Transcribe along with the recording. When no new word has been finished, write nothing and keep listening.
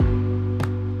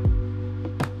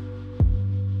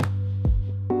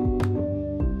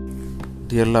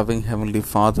Dear loving Heavenly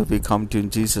Father, we come to you in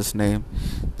Jesus' name.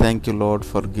 Thank you, Lord,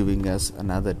 for giving us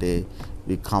another day.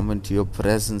 We come into your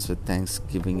presence with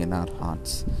thanksgiving in our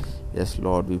hearts. Yes,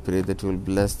 Lord, we pray that you will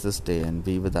bless this day and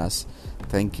be with us.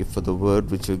 Thank you for the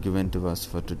word which you have given to us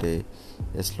for today.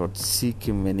 Yes, Lord, seek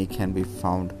him when he can be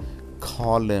found.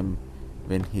 Call him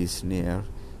when he is near.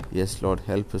 Yes, Lord,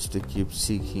 help us to keep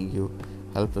seeking you.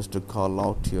 Help us to call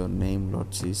out your name,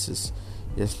 Lord Jesus.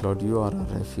 Yes, Lord, you are our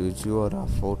refuge. You are our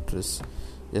fortress.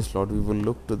 Yes, Lord, we will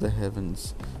look to the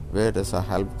heavens. Where does our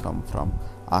help come from?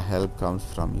 Our help comes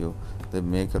from you, the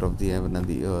maker of the heaven and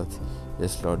the earth.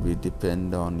 Yes, Lord, we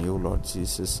depend on you, Lord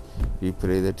Jesus. We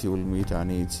pray that you will meet our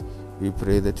needs. We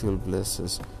pray that you will bless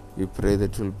us. We pray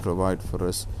that you will provide for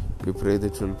us. We pray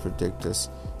that you will protect us.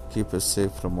 Keep us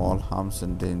safe from all harms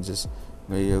and dangers.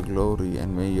 May your glory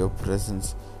and may your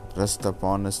presence rest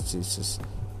upon us, Jesus.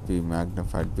 Be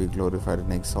magnified, be glorified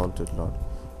and exalted, Lord.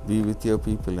 Be with your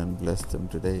people and bless them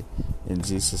today. In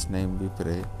Jesus' name we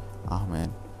pray.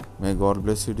 Amen. May God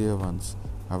bless you, dear ones.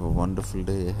 Have a wonderful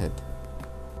day ahead.